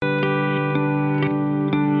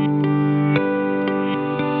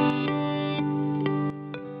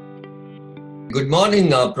Good morning,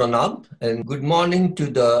 Pronab, and good morning to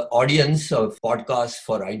the audience of Podcast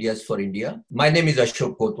for Ideas for India. My name is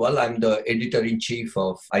Ashok Kotwal. I'm the editor-in-chief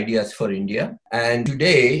of Ideas for India. And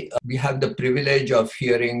today we have the privilege of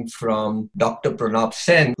hearing from Dr. Pronab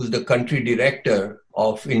Sen, who's the country director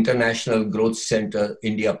of International Growth Center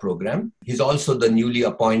India program. He's also the newly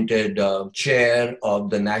appointed chair of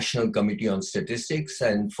the National Committee on Statistics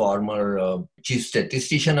and former chief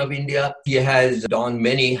statistician of India. He has done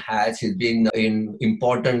many hats. He's been in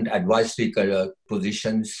important advisory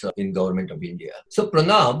positions in government of India. So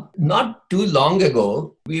Pranab, not too long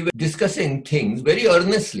ago, we were discussing things very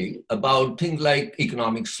earnestly about things like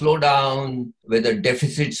economic slowdown, whether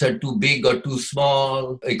deficits are too big or too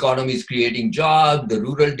small, economy is creating jobs, the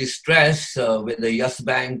rural distress, whether Yes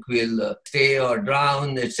Bank will stay or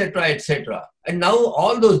drown, etc., etc. And now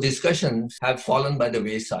all those discussions have fallen by the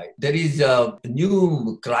wayside. There is a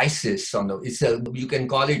new crisis you can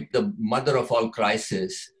call it the mother of all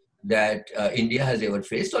crises that India has ever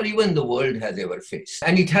faced, or even the world has ever faced.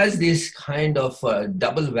 And it has this kind of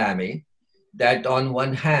double whammy that on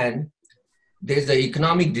one hand, there's the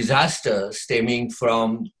economic disaster stemming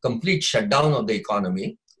from complete shutdown of the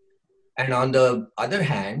economy. And on the other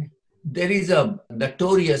hand, there is a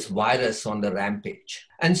notorious virus on the rampage.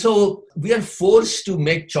 And so we are forced to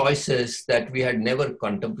make choices that we had never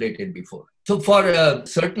contemplated before. So for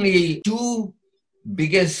certainly two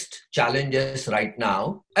biggest challenges right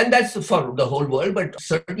now, and that's for the whole world, but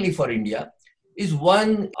certainly for India, is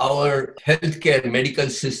one, our healthcare medical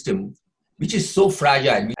system, which is so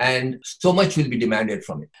fragile and so much will be demanded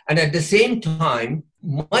from it. And at the same time,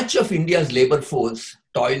 much of India's labor force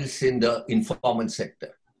toils in the informal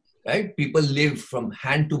sector, right? People live from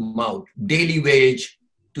hand to mouth, daily wage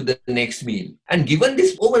to the next meal. And given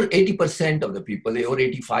this, over 80% of the people, over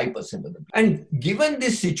 85% of the people. And given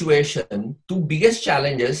this situation, two biggest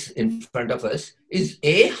challenges in front of us is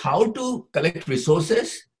A, how to collect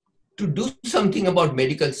resources to do something about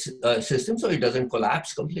medical system so it doesn't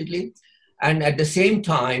collapse completely. And at the same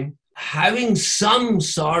time, having some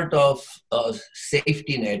sort of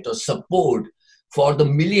safety net or support for the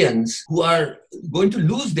millions who are going to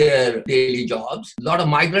lose their daily jobs, a lot of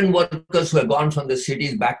migrant workers who have gone from the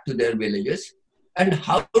cities back to their villages, and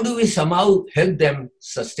how do we somehow help them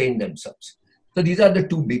sustain themselves? So these are the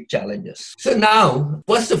two big challenges. So now,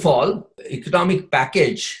 first of all, economic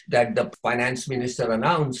package that the finance minister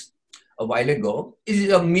announced a while ago is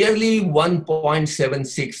merely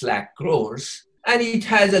 1.76 lakh crores. And it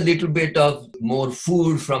has a little bit of more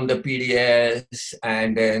food from the PDS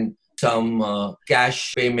and then some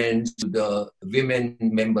cash payments to the women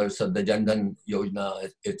members of the Jan Dhan Yojana,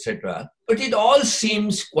 etc. But it all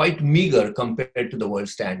seems quite meager compared to the world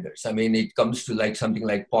standards. I mean, it comes to like something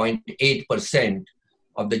like 0.8%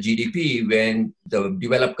 of the GDP when the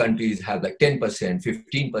developed countries have like 10%,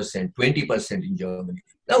 15%, 20% in Germany.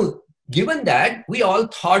 Now, given that, we all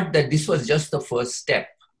thought that this was just the first step,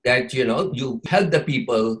 that, you help the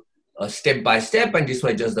people step by step, and this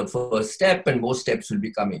was just the first step, and more steps will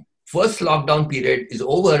be coming. First lockdown period is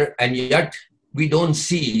over, and yet we don't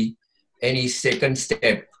see any second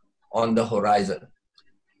step on the horizon.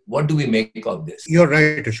 What do we make of this? You're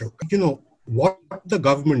right, Ashok. What the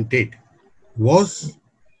government did was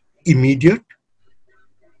immediate,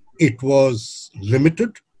 it was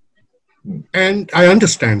limited, and I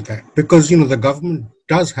understand that because, the government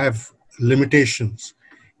does have limitations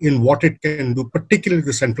in what it can do, particularly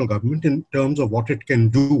the central government, in terms of what it can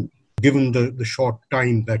do, given the short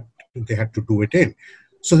time that they had to do it in.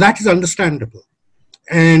 So that is understandable.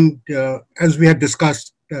 And as we had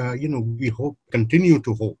discussed, we continue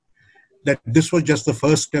to hope that this was just the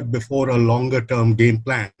first step before a longer term game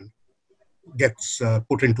plan gets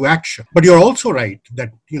put into action. But you're also right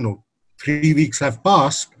that, 3 weeks have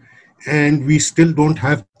passed and we still don't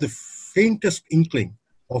have the faintest inkling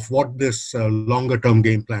of what this longer term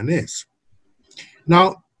game plan is.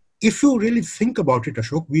 Now, if you really think about it,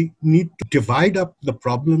 Ashok, we need to divide up the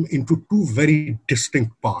problem into two very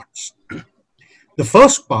distinct parts. The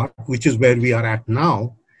first part, which is where we are at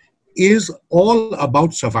now, is all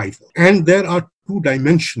about survival. And there are two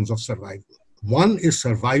dimensions of survival. One is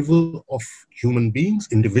survival of human beings,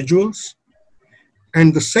 individuals,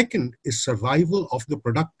 and the second is survival of the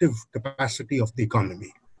productive capacity of the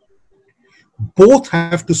economy. Both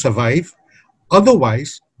have to survive.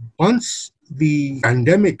 Otherwise, once the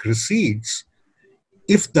pandemic recedes,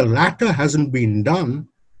 if the latter hasn't been done,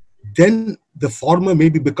 then the former may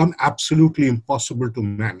become absolutely impossible to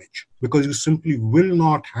manage because you simply will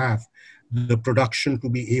not have the production to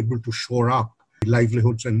be able to shore up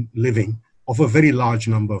livelihoods and living of a very large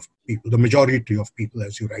number of people, the majority of people,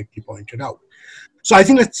 as you rightly pointed out. So I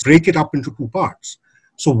think let's break it up into two parts.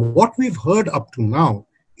 So what we've heard up to now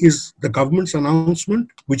is the government's announcement,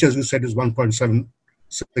 which, as you said, is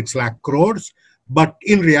 1.76 lakh crores. But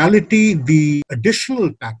in reality, the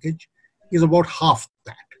additional package is about half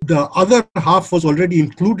that. The other half was already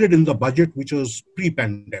included in the budget, which was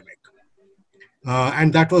pre-pandemic.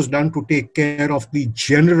 And that was done to take care of the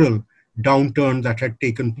general downturn that had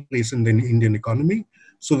taken place in the Indian economy.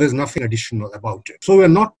 So there's nothing additional about it. So we're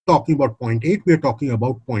not talking about 0.8, we're talking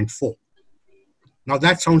about 0.4. Now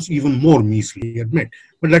that sounds even more measly, I admit,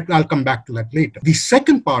 but I'll come back to that later. The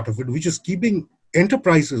second part of it, which is keeping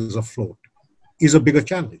enterprises afloat, is a bigger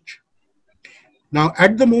challenge. Now,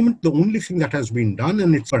 at the moment, the only thing that has been done,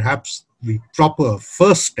 and it's perhaps the proper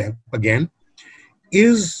first step again,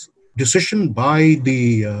 is decision by the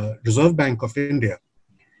Reserve Bank of India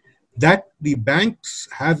that the banks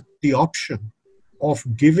have the option of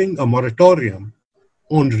giving a moratorium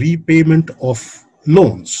on repayment of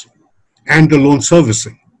loans and the loan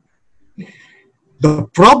servicing. The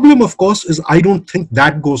problem, of course, is I don't think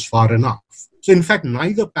that goes far enough. So, in fact,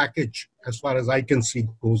 neither package, as far as I can see,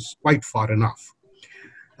 goes quite far enough.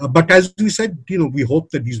 But as we said, we hope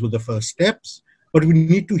that these were the first steps, but we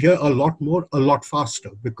need to hear a lot more, a lot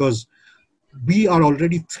faster, because we are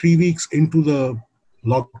already 3 weeks into the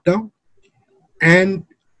lockdown and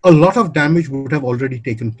a lot of damage would have already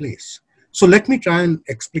taken place. So let me try and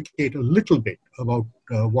explicate a little bit about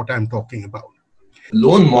what I'm talking about.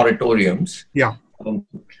 Loan moratoriums. Yeah.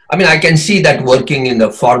 I can see that working in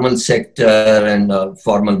the formal sector and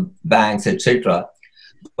formal banks, etc.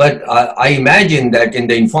 But I imagine that in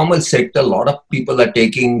the informal sector, a lot of people are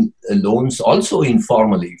taking loans also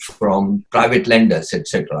informally from private lenders,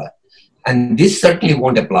 etc. And this certainly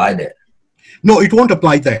won't apply there. No, it won't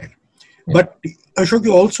apply there. Yeah. But Ashok,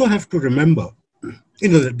 you also have to remember,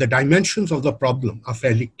 the dimensions of the problem are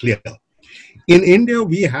fairly clear. In India,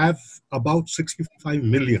 we have about 65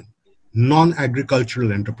 million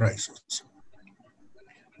non-agricultural enterprises,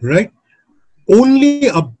 right? Only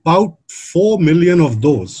about 4 million of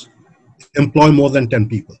those employ more than 10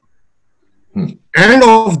 people. And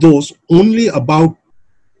of those, only about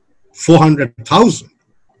 400,000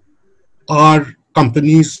 are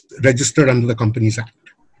companies registered under the Companies Act.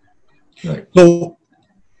 Right. So,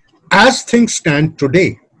 as things stand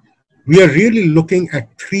today, we are really looking at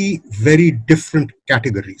three very different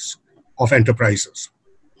categories of enterprises.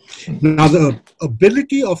 Now, the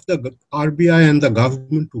ability of the RBI and the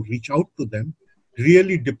government to reach out to them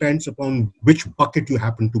really depends upon which bucket you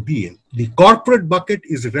happen to be in. The corporate bucket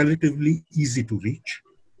is relatively easy to reach.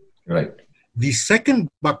 Right. The second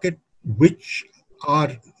bucket, which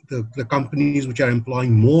are the companies which are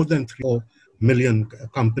employing more than 3 million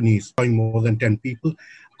companies, employing more than 10 people,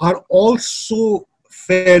 are also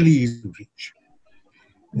fairly easy to reach.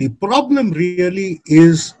 The problem really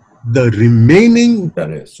is the remaining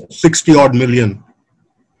 60 odd million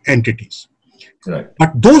entities. Right.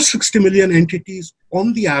 But those 60 million entities,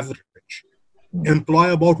 on the average,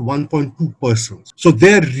 employ about 1.2 persons. So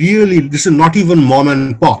they're really, this is not even mom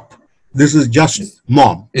and pop. This is just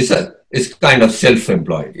mom. It's kind of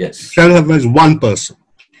self-employed, yes. Self-employed is one person,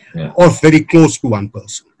 or very close to one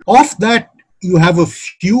person. Of that, you have a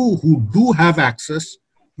few who do have access,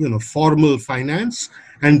 formal finance,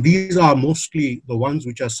 and these are mostly the ones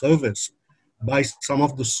which are serviced by some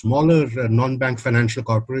of the smaller non-bank financial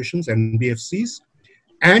corporations, NBFCs,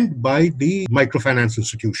 and by the microfinance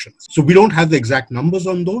institutions. So we don't have the exact numbers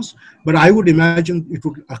on those, but I would imagine it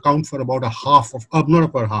would account for about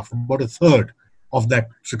about a third of that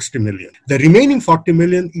 60 million. The remaining 40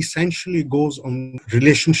 million essentially goes on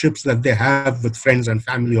relationships that they have with friends and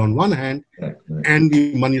family on one hand, and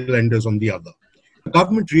the money lenders on the other. The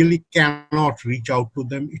government really cannot reach out to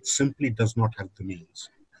them. It simply does not have the means,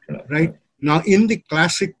 right? Now, in the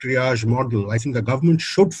classic triage model, I think the government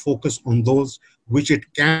should focus on those which it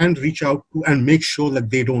can reach out to and make sure that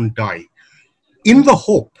they don't die, in the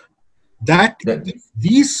hope that if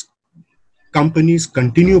these companies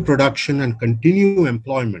continue production and continue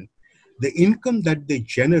employment, the income that they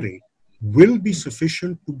generate will be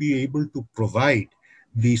sufficient to be able to provide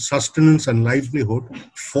the sustenance and livelihood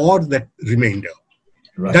for that remainder.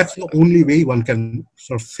 Right. That's the only way one can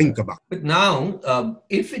sort of think about. But now,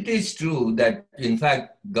 if it is true that, in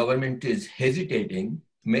fact, government is hesitating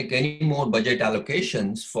to make any more budget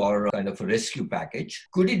allocations for kind of a rescue package,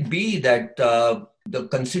 could it be that the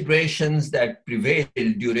considerations that prevailed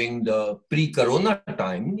during the pre-corona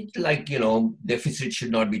time, like, deficit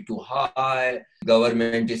should not be too high,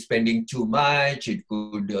 government is spending too much, it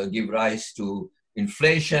could give rise to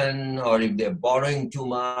inflation, or if they're borrowing too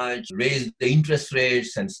much, raise the interest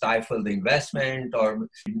rates and stifle the investment, or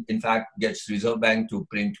in fact gets Reserve Bank to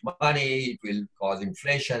print money, it will cause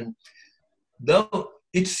inflation. Though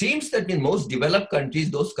it seems that in most developed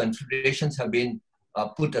countries, those considerations have been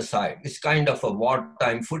put aside. It's kind of a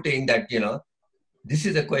wartime footing that, this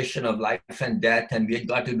is a question of life and death, and we've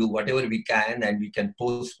got to do whatever we can, and we can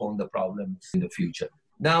postpone the problems in the future.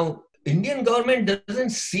 Now, Indian government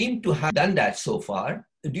doesn't seem to have done that so far.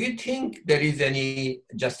 Do you think there is any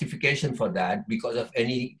justification for that because of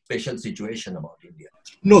any special situation about India?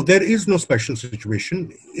 No, there is no special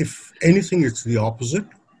situation. If anything, it's the opposite,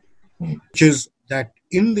 which is that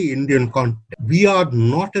in the Indian context, we are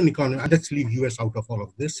not an economy. Let's leave US out of all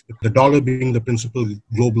of this. With the dollar being the principal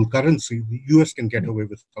global currency, the US can get away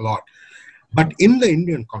with a lot. But in the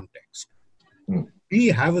Indian context, we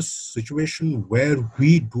have a situation where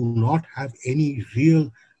we do not have any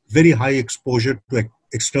real, very high exposure to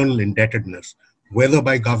external indebtedness, whether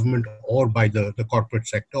by government or by the corporate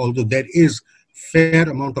sector, although there is fair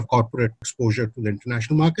amount of corporate exposure to the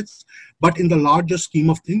international markets. But in the larger scheme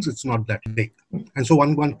of things, it's not that big. And so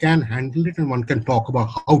one can handle it, and one can talk about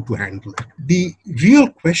how to handle it. The real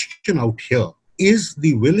question out here is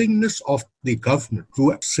the willingness of the government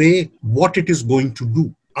to say what it is going to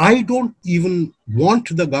do. I don't even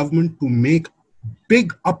want the government to make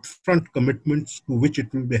big upfront commitments to which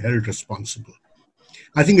it will be held responsible.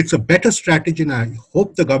 I think it's a better strategy, and I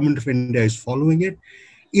hope the government of India is following it,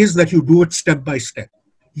 is that you do it step by step.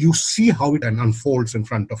 You see how it unfolds in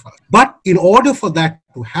front of us. But in order for that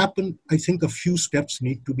to happen, I think a few steps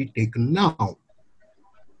need to be taken now.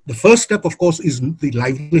 The first step, of course, is the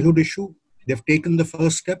livelihood issue. They've taken the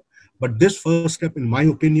first step, but this first step, in my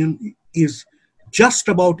opinion, is just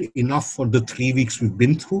about enough for the 3 weeks we've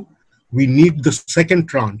been through. We need the second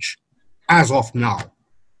tranche as of now,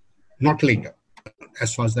 not later.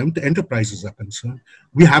 As far as the enterprises are concerned,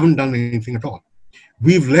 we haven't done anything at all.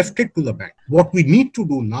 We've left it to the bank. What we need to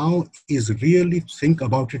do now is really think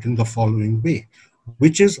about it in the following way,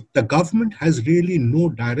 which is the government has really no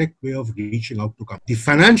direct way of reaching out to companies. The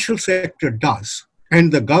financial sector does,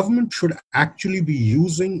 and the government should actually be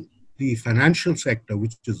using the financial sector,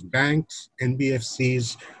 which is banks,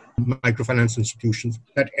 NBFCs, microfinance institutions,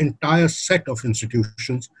 that entire set of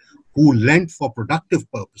institutions who lend for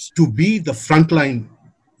productive purpose, to be the frontline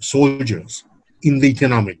soldiers in the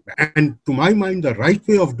economic. And to my mind, the right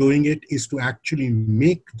way of doing it is to actually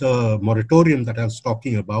make the moratorium that I was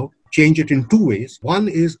talking about, change it in two ways. One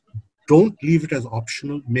is, don't leave it as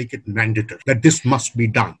optional, make it mandatory, that this must be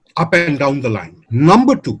done up and down the line.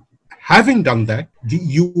 Number two, having done that,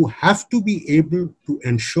 you have to be able to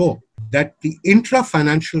ensure that the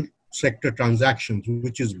intra-financial sector transactions,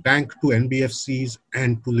 which is bank to NBFCs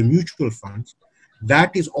and to the mutual funds,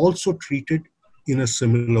 that is also treated in a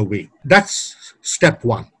similar way. That's step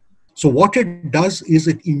one. So what it does is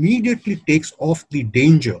it immediately takes off the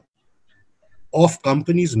danger of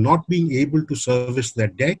companies not being able to service their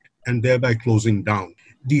debt and thereby closing down.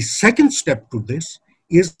 The second step to this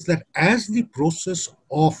is that as the process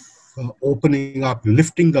of opening up,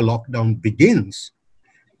 lifting the lockdown begins,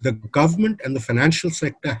 the government and the financial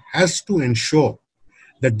sector has to ensure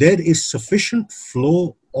that there is sufficient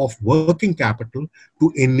flow of working capital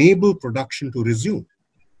to enable production to resume.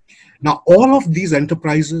 Now, all of these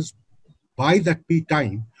enterprises, by that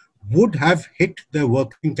time, would have hit their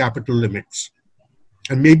working capital limits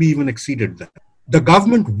and maybe even exceeded them. The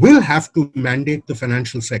government will have to mandate the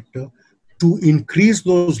financial sector to increase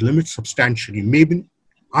those limits substantially. Maybe,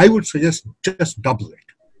 I would suggest, just double it.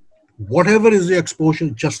 Whatever is the exposure,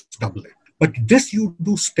 just double it. But this you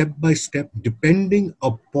do step by step, depending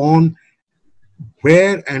upon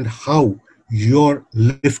where and how you're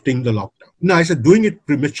lifting the lockdown. Now, I said doing it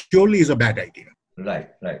prematurely is a bad idea. Right.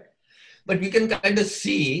 But we can kind of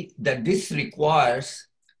see that this requires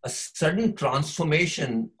a sudden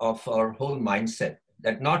transformation of our whole mindset.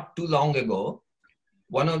 That not too long ago,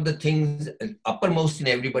 one of the things uppermost in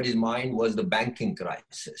everybody's mind was the banking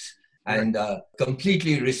crisis and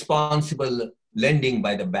completely responsible lending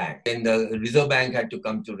by the bank. And the Reserve Bank had to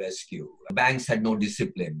come to rescue. Banks had no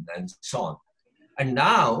discipline and so on. And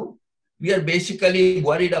now we are basically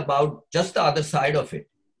worried about just the other side of it,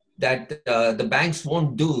 that the banks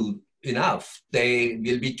won't do enough. They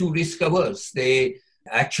will be too risk averse. They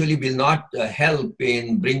actually will not help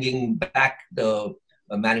in bringing back the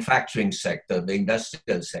manufacturing sector, the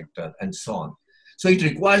industrial sector, and so on. So it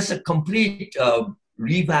requires a complete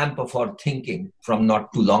revamp of our thinking from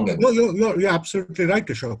not too long ago. No, you're absolutely right,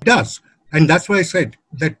 Ashok. It does. And that's why I said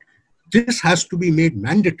that this has to be made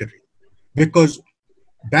mandatory, because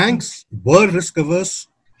banks were risk averse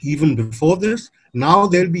even before this, now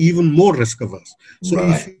they'll be even more risk averse. So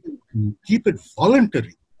if Right. you keep it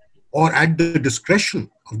voluntary or at the discretion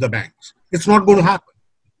of the banks, it's not going to happen.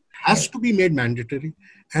 It has to be made mandatory,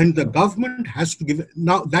 and the government has to give it.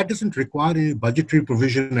 Now, that doesn't require any budgetary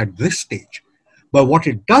provision at this stage. But what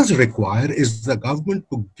it does require is the government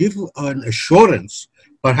to give an assurance,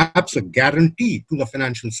 perhaps a guarantee to the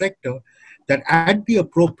financial sector that at the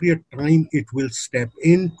appropriate time it will step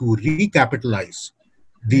in to recapitalize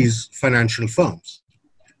these financial firms.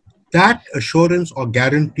 That assurance or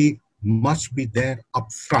guarantee must be there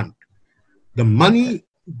upfront. The money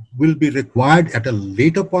will be required at a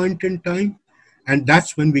later point in time, and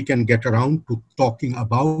that's when we can get around to talking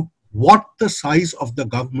about what the size of the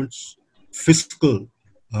government's fiscal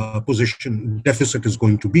position deficit is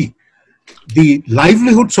going to be. The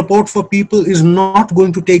livelihood support for people is not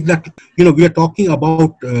going to take that. We are talking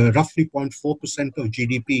about roughly 0.4% of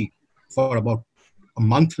GDP for about a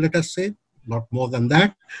month, let us say, not more than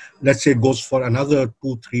that. Let's say it goes for another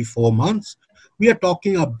 2, 3, 4 months. We are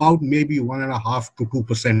talking about maybe 1.5 to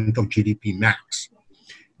 2% of GDP max.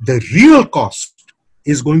 The real cost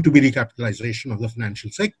is going to be recapitalization of the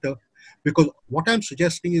financial sector, because what I'm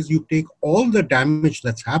suggesting is you take all the damage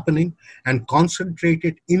that's happening and concentrate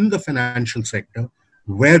it in the financial sector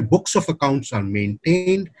where books of accounts are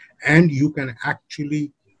maintained, and you can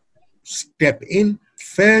actually step in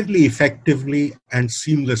fairly effectively and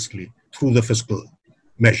seamlessly through the fiscal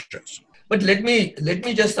measures. But let me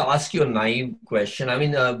just ask you a naive question. I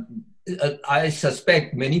mean, I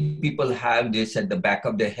suspect many people have this at the back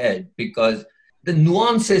of their head, because the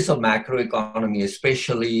nuances of macroeconomy,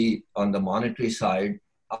 especially on the monetary side,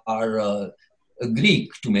 are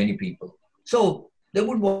Greek to many people. So they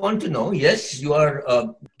would want to know, yes, you are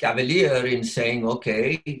a cavalier in saying,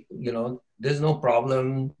 okay, there's no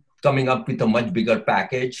problem coming up with a much bigger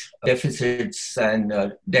package. Deficits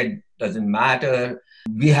and debt doesn't matter.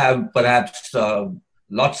 We have perhaps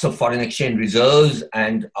lots of foreign exchange reserves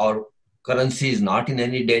and our currency is not in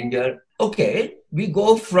any danger. Okay, we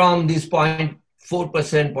go from this 0.4%,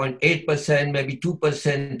 0.8%, maybe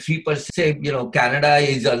 2%, 3%. Say, Canada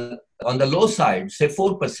is on the low side, say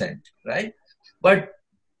 4%, right? But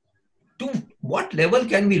to what level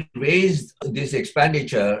can we raise this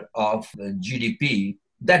expenditure of GDP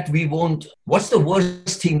that we won't? What's the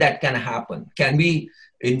worst thing that can happen? Can we,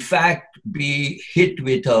 in fact, be hit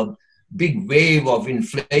with a big wave of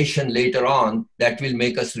inflation later on that will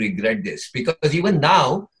make us regret this? Because even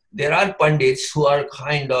now, there are pundits who are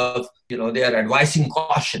kind of, they are advising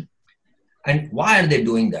caution. And why are they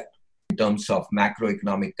doing that in terms of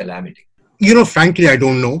macroeconomic calamity? Frankly, I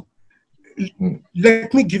don't know.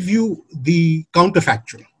 Let me give you the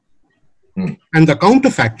counterfactual. And the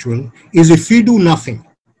counterfactual is, if we do nothing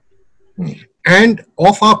and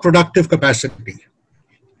of our productive capacity,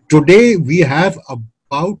 today we have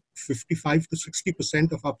about 55 to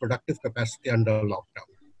 60% of our productive capacity under lockdown.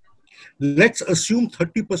 Let's assume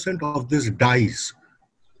 30% of this dies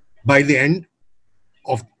by the end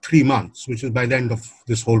of 3 months, which is by the end of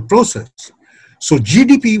this whole process. So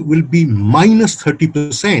GDP will be minus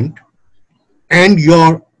 30%, and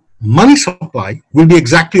your money supply will be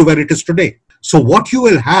exactly where it is today. So what you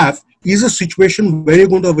will have is a situation where you're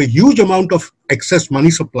going to have a huge amount of excess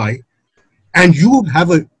money supply, and you would have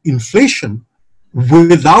an inflation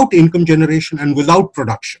without income generation and without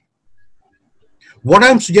production. What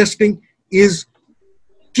I'm suggesting is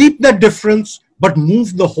keep that difference, but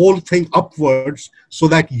move the whole thing upwards so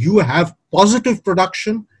that you have positive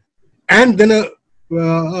production and then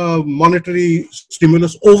a monetary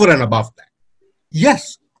stimulus over and above that.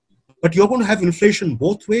 Yes, but you're going to have inflation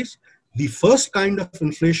both ways. The first kind of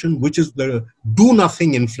inflation, which is the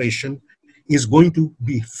do-nothing inflation, is going to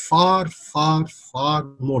be far, far, far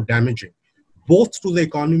more damaging, both to the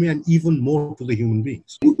economy and even more to the human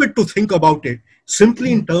beings. Stupid to think about it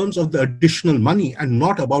simply in terms of the additional money and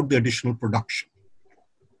not about the additional production.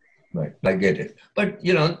 Right, I get it. But,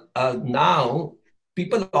 now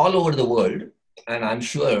people all over the world, and I'm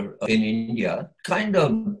sure in India, kind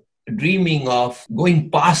of dreaming of going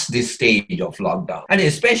past this stage of lockdown. And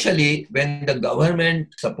especially when the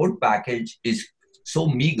government support package is so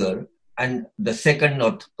meager and the second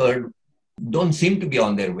or third don't seem to be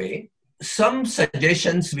on their way. Some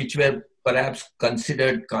suggestions which were perhaps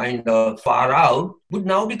considered kind of far out would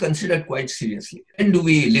now be considered quite seriously. When do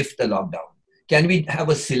we lift the lockdown? Can we have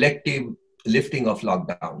a selective lifting of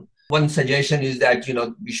lockdown? One suggestion is that,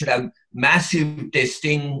 we should have massive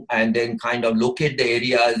testing and then kind of locate the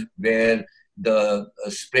areas where the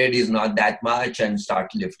spread is not that much and start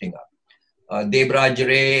lifting up. Debraj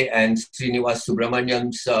Ray and Srinivas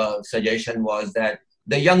Subramanian's suggestion was that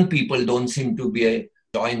the young people don't seem to be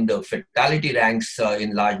join the fatality ranks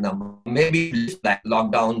in large number. Maybe lift that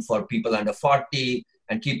lockdown for people under 40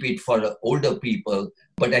 and keep it for the older people,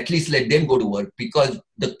 but at least let them go to work, because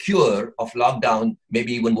the cure of lockdown may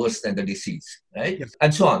be even worse than the disease, right? Yes.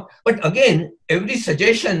 And so on. But again, every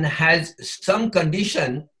suggestion has some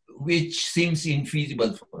condition which seems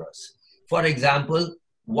infeasible for us. For example,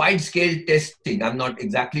 wide-scale testing. I'm not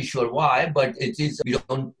exactly sure why, but it is, we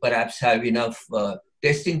don't perhaps have enough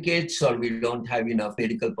testing kits, or we don't have enough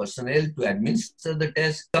medical personnel to administer the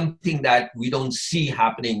test, something that we don't see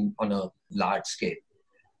happening on a large scale.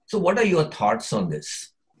 So what are your thoughts on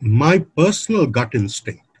this? My personal gut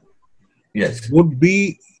instinct Yes. would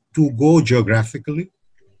be to go geographically.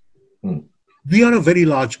 We are a very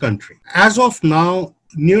large country. As of now,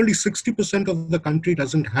 nearly 60% of the country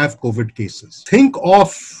doesn't have COVID cases. Think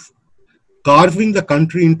of carving the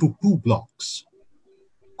country into two blocks,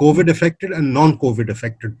 COVID affected and non-COVID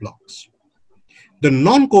affected blocks. The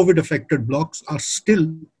non-COVID affected blocks are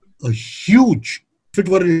still a huge, if it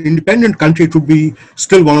were an independent country, it would be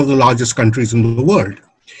still one of the largest countries in the world.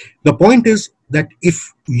 The point is that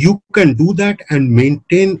if you can do that and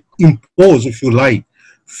impose, if you like,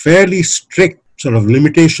 fairly strict sort of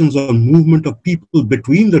limitations on movement of people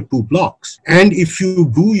between the two blocks, and if you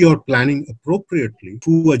do your planning appropriately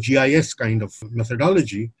through a GIS kind of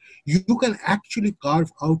methodology, you can actually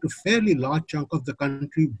carve out a fairly large chunk of the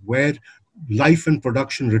country where life and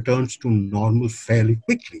production returns to normal fairly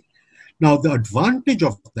quickly. Now, the advantage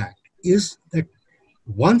of that is that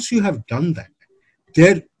once you have done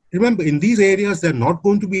that, remember, in these areas, they're not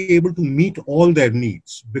going to be able to meet all their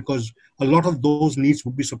needs, because a lot of those needs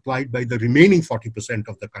would be supplied by the remaining 40%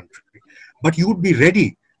 of the country. But you would be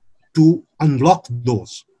ready to unlock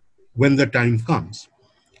those when the time comes.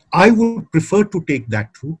 I would prefer to take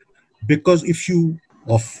that route, because if you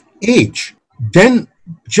of age, then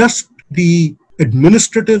just the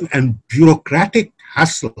administrative and bureaucratic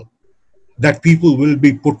hassle that people will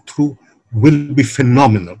be put through will be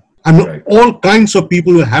phenomenal. I mean, right. All kinds of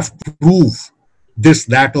people will have to prove this,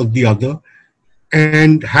 that, or the other.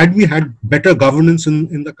 And had we had better governance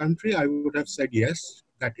in the country, I would have said, yes,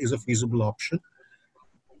 that is a feasible option.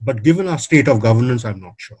 But given our state of governance, I'm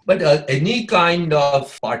not sure. But any kind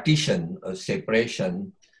of partition or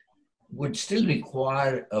separation would still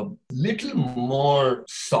require a little more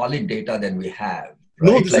solid data than we have.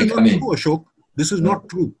 Right? No, this is not true, Ashok. This is not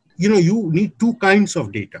true. You need two kinds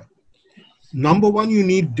of data. Number one, you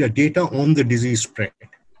need data on the disease spread.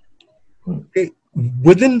 Okay.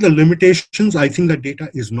 Within the limitations, I think that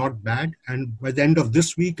data is not bad. And by the end of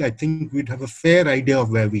this week, I think we'd have a fair idea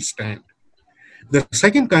of where we stand. The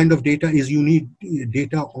second kind of data is you need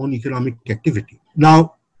data on economic activity.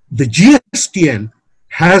 Now, the GSTN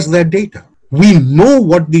has that data. We know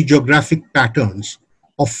what the geographic patterns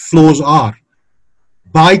of flows are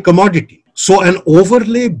by commodity. So an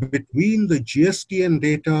overlay between the GSTN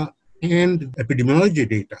data and epidemiology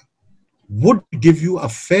data would give you a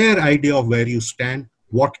fair idea of where you stand,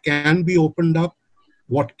 what can be opened up,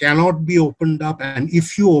 what cannot be opened up, and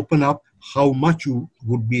if you open up, how much you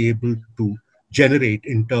would be able to generate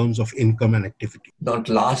in terms of income and activity. Not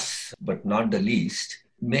last, but not the least,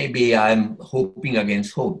 maybe I'm hoping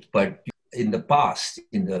against hope, but in the past,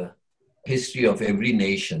 in the history of every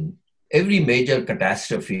nation, every major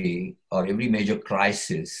catastrophe or every major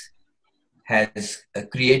crisis has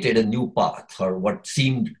created a new path, or what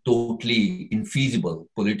seemed totally infeasible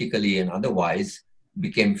politically and otherwise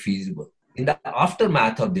became feasible. In the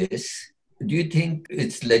aftermath of this, do you think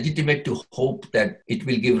it's legitimate to hope that it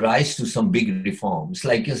will give rise to some big reforms?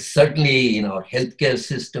 Like certainly in our healthcare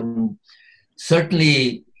system,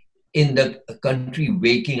 certainly in the country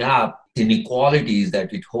waking up, inequalities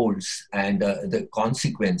that it holds and the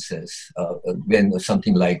consequences when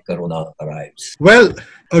something like Corona arrives? Well,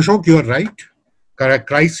 Ashok, you're right.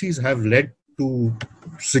 Crises have led to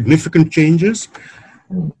significant changes,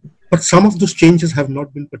 but some of those changes have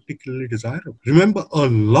not been particularly desirable. Remember, a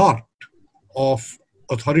lot of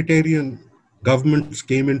authoritarian governments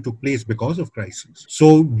came into place because of crises.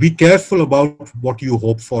 So be careful about what you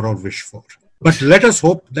hope for or wish for. But let us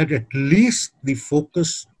hope that at least the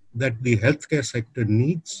focus that the healthcare sector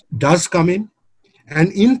needs does come in.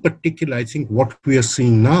 And in particular, I think what we are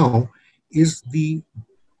seeing now is the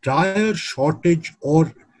dire shortage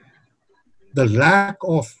or the lack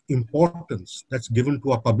of importance that's given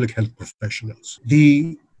to our public health professionals.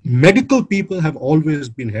 The medical people have always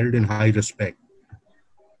been held in high respect,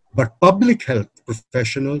 but public health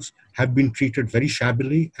professionals have been treated very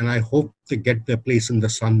shabbily, and I hope they get their place in the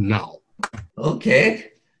sun now. Okay.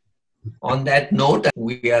 On that note,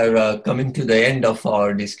 we are coming to the end of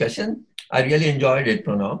our discussion. I really enjoyed it,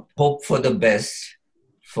 Pranab. Hope for the best.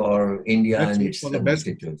 for India Let's and hope its for the best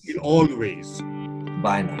constituents. in all ways.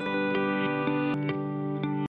 Bye now.